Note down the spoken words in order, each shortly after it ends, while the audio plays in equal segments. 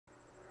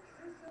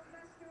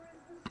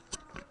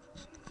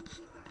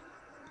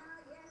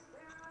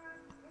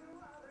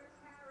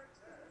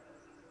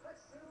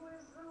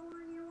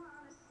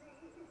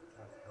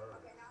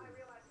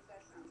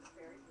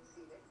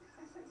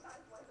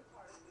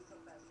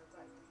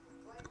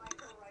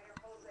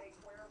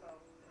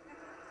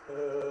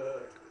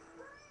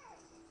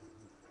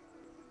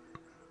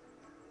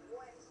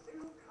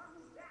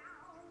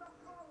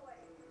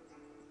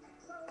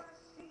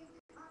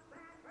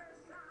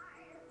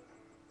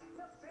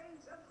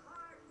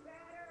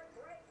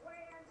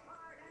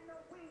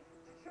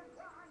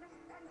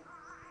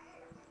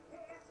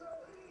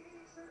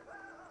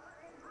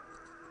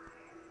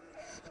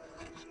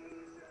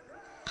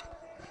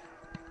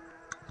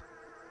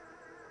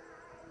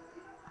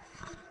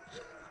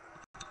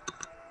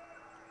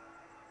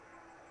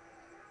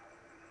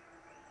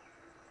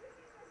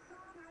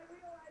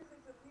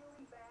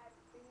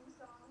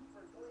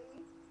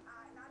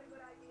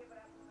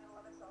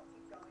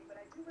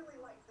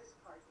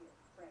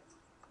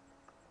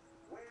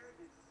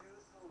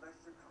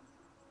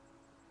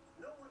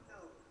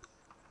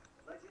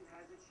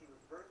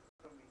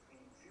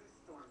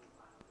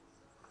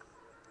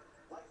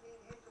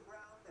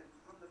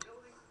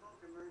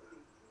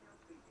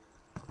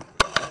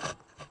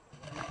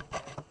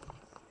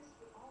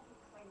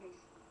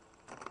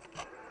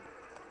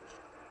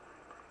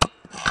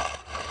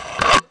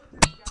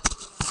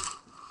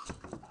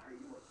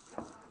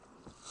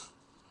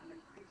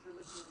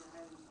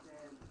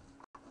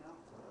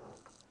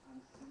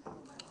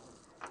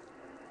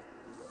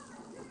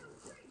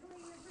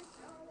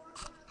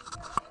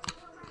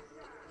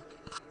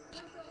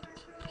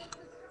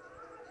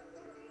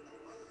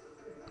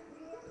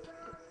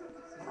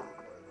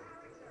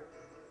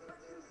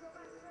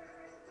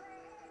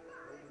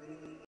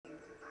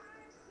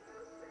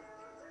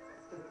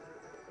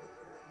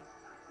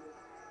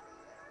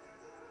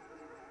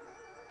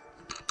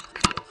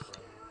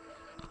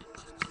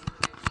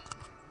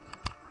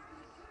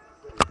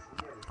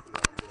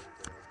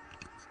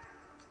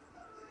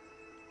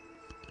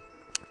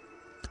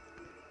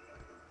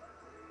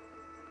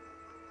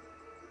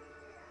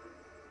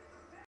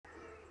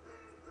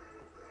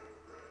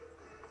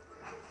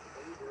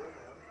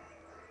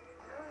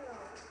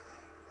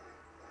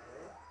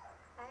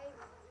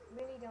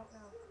Really don't know.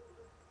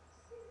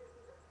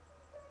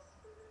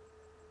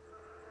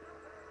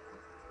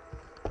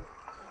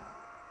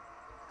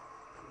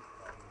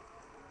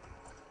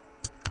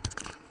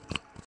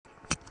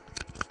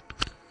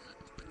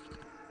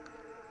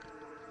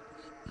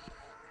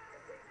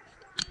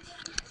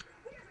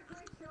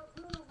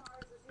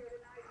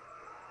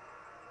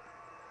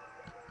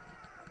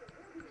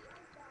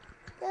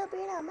 Go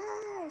Bruno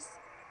Mars!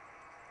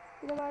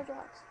 Bruno Mars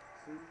rocks.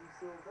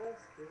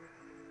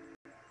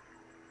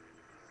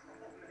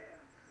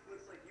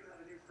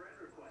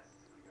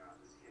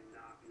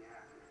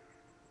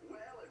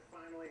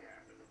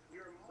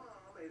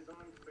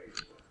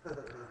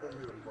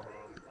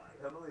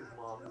 Emily's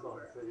mom is on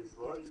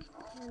Facebook.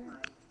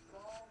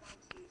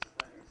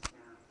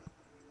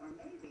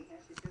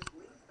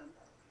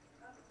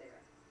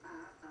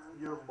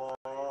 Your mom.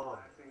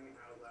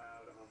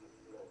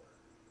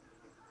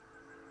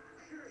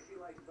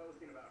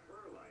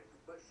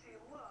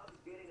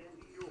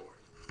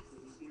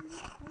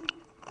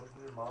 Does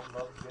your mom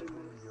love getting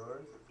into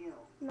yours?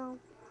 No.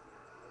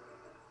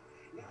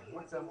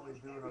 What's Emily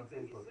doing on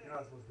Facebook? You're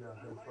not supposed to be on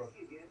Facebook.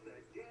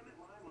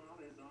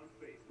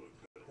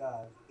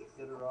 Dad,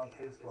 get her off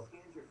Facebook.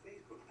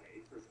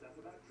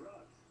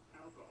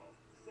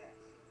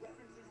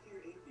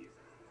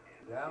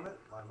 Damn it,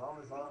 my mom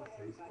is on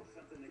Facebook.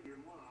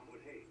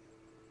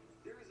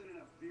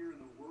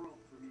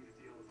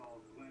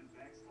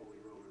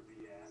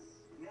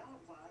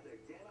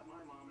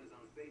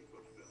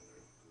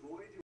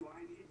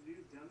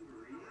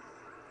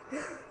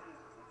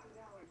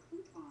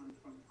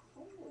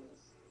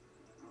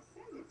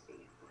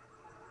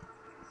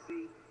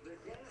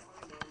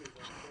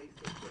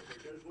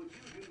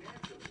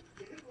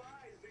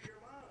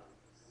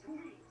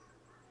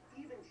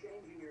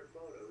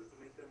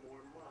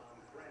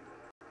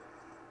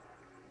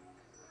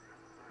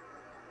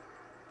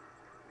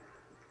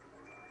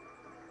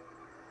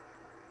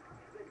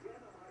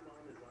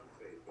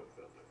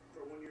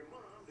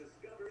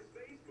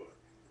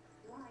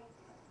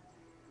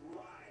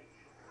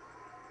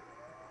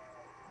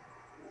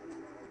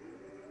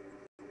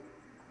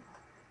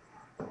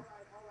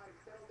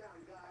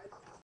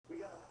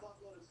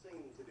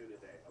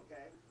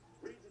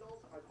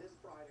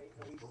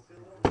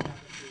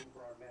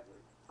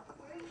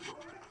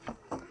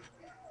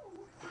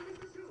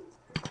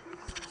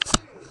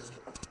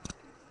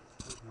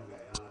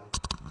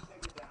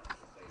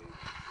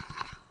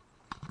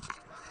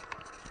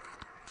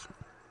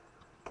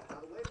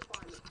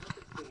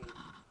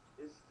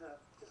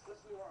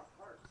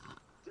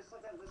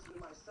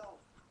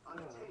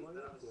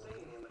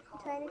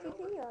 Trying to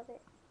teach you of it.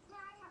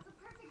 Dad has a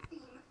perfect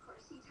theme. Of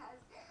course he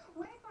does.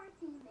 What if our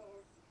theme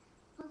is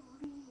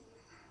believe?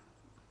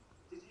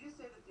 Did you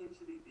just say the theme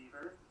should be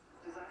beaver?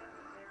 Because I have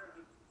a pair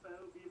of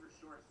faux beaver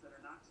shorts that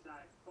are not to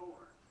die 4.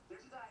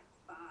 They're to die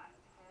 5.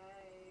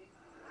 Hey.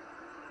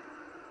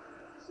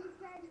 She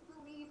said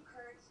believe,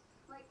 Kurt.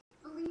 Like,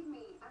 believe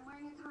me, I'm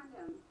wearing a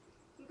condom.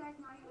 You guys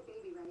know I had a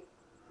baby, right?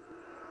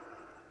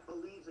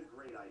 Believe's a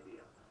great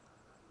idea.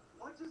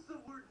 What does the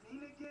word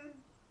mean again?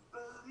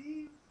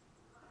 Believe?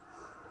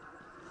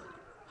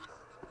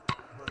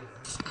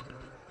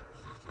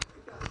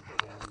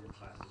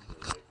 classes here,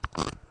 right?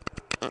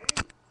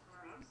 Hey,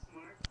 I'm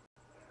smart.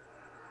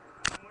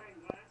 I'm wearing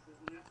glasses,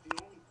 and that's the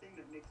only thing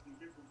that makes me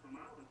different from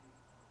all of you.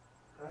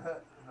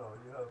 No,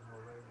 you have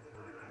more language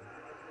than me.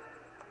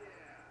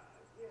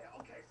 Yeah,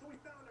 okay, so we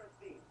found our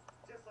theme.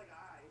 Just like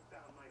I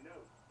found my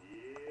note.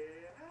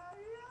 Yeah.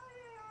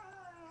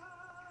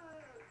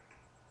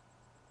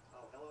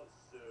 Oh, hello,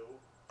 Sue.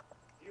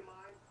 Do you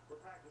mind?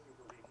 We're practicing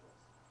for regionals.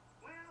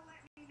 Well,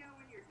 let me know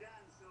when you're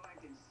done so I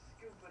can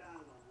scoop it out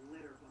of the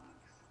litter box.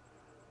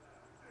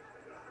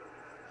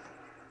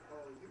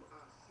 Oh, you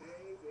are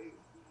saving.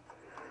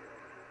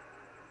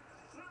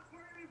 Well, for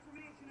your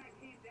information, I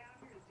came down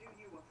here to do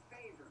you a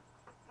favor.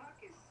 Huck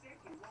is sick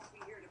and won't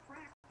be here to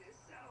practice,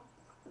 so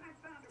I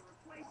found a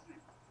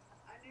replacement.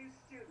 A new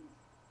student.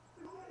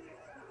 Oh,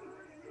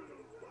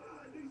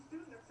 a new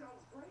student, that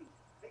sounds great.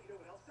 Hey, you know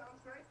what else sounds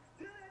great?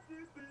 God,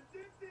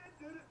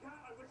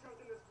 I wish I was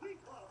in this glee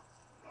club.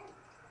 Oh.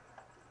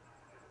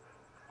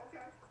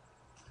 Okay.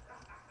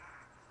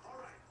 All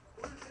right,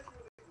 who's hitting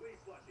with a glee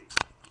slushie?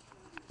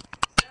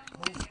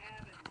 Someone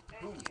haven't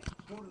met yet.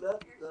 Who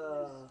left Here's a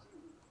new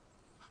student.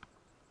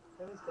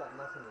 Henry's got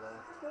nothing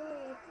left.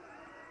 Tilly.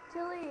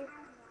 Tilly.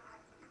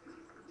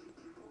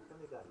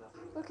 Henry got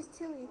nothing Look, left. it's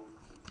Tilly.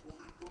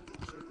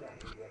 He can't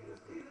do that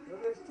with me.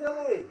 Look, it's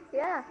Tilly!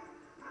 Yeah.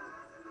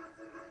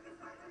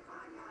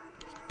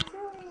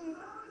 Tilly.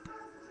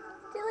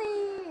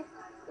 Tilly.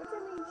 Go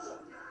Tilly.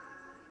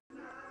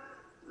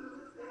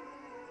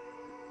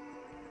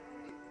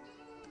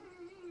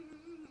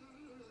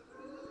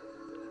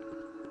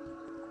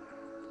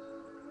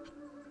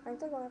 Aren't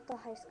they going up the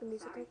High School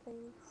Musical thing?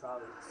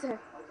 Sorry. Sorry.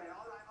 Okay,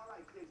 all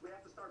right, kids. We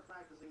have to start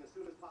practicing as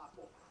soon as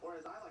possible. Or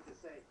as I like to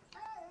say,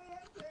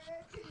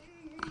 ASAP.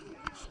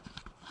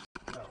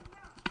 No.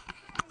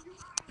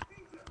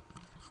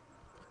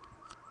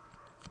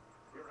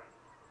 You're right.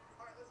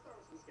 All right, let's start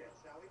with some scales,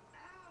 shall we?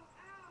 Ow,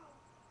 ow,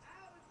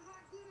 ow, it's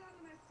hot glue down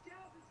to my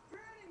scalp. It's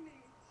burning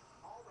me.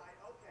 All right,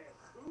 okay.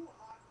 Who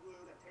hot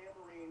glued a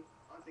tambourine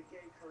onto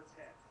Gay Kurt's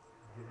head?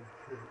 Getting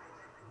kicked.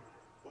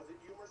 Was it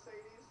you,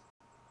 Mercedes?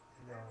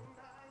 No. And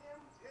I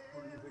am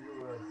Who do you think it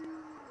was?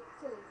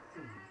 Tilly.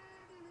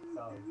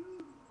 Sorry.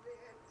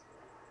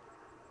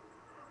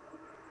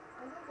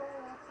 Are they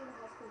going up to the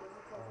High School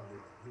Musical On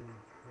the thing? big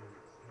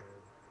Kurt's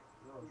head.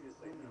 No, You just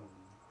say no.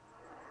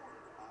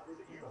 Was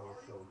it you, No,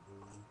 Artie? so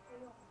dude. I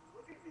know.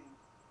 Look at me.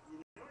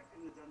 You know I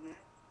couldn't have done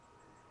that.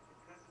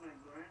 Because of my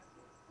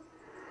glasses.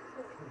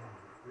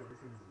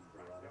 Everything's his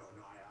Right, glasses.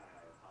 no, I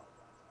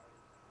apologize,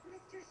 Artie.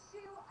 Mr.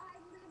 Shoe, I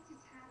live to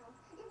tattle.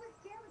 It was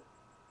Gilly.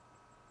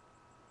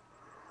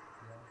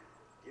 Yeah.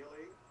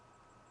 Gilly,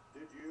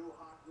 did you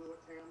hot glue a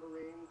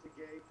tambourine to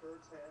Gay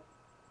Kurt's head?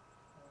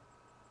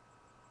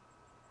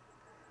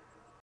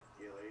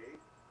 Gilly?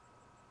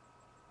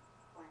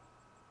 What?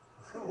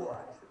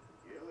 What?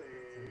 Gilly?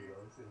 Silly,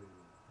 oh, silly.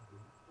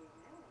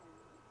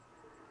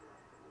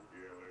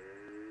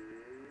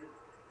 Gilly?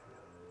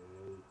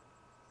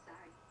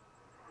 Hey.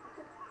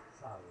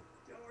 Sorry. Sorry.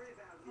 Don't worry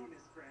about me,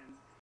 Miss Friends.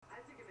 I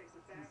think it makes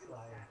a Keep fabulous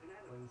smiling. hat, and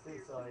I When look you say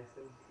fierce sorry, in it.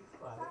 say keep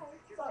smiling.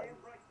 You're Sorry.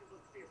 damn right you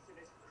look fierce in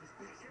it. Just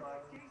keep You're my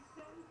smiling. gay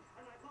son,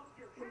 and I love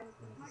your He hat. must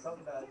be. When you I do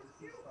something bad, support just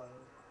keep you.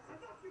 smiling. I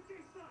love you,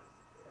 gay sons.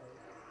 Sorry.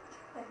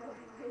 I know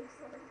he makes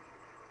sense.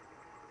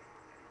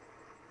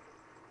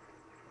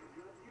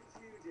 Love you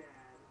too,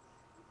 Dad.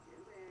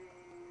 Gilly.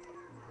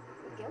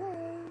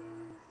 Gilly.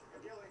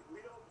 Gilly, we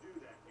don't do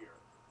that here.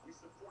 We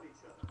support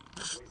each other.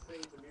 And we sing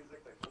to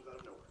music that comes out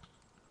of nowhere.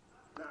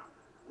 Now,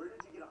 where did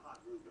you get a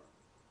hot glue gun?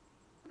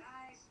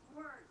 Nice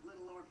work,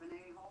 little orphan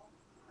a-hole.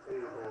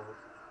 A-hole.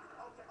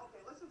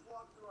 Okay, let's just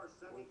walk through our What's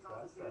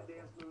semi-complicated that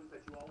dance moves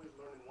that you always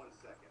learn in 1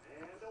 second.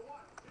 And a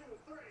 1, 2,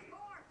 3. 4,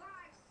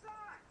 5, 6.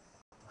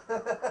 Oh,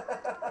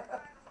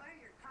 by the way,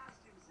 your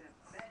costumes have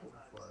bed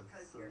bugs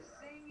because you're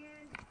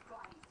singing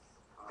twice.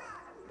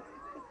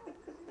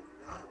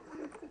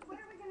 What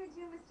are we gonna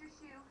do, Mr.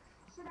 Shoe?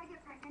 Should I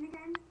get pregnant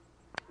again?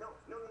 No.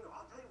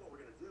 I'll tell you what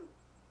we're going to do.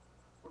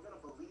 We're going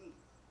to believe.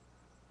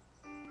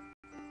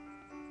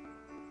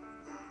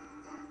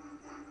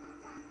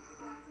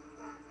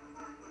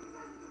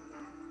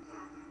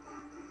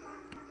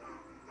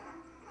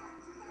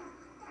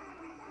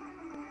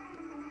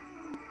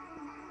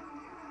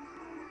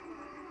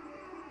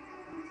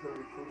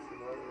 Tilly kicks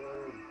him right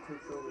there and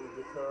kicks over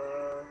the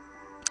guitar.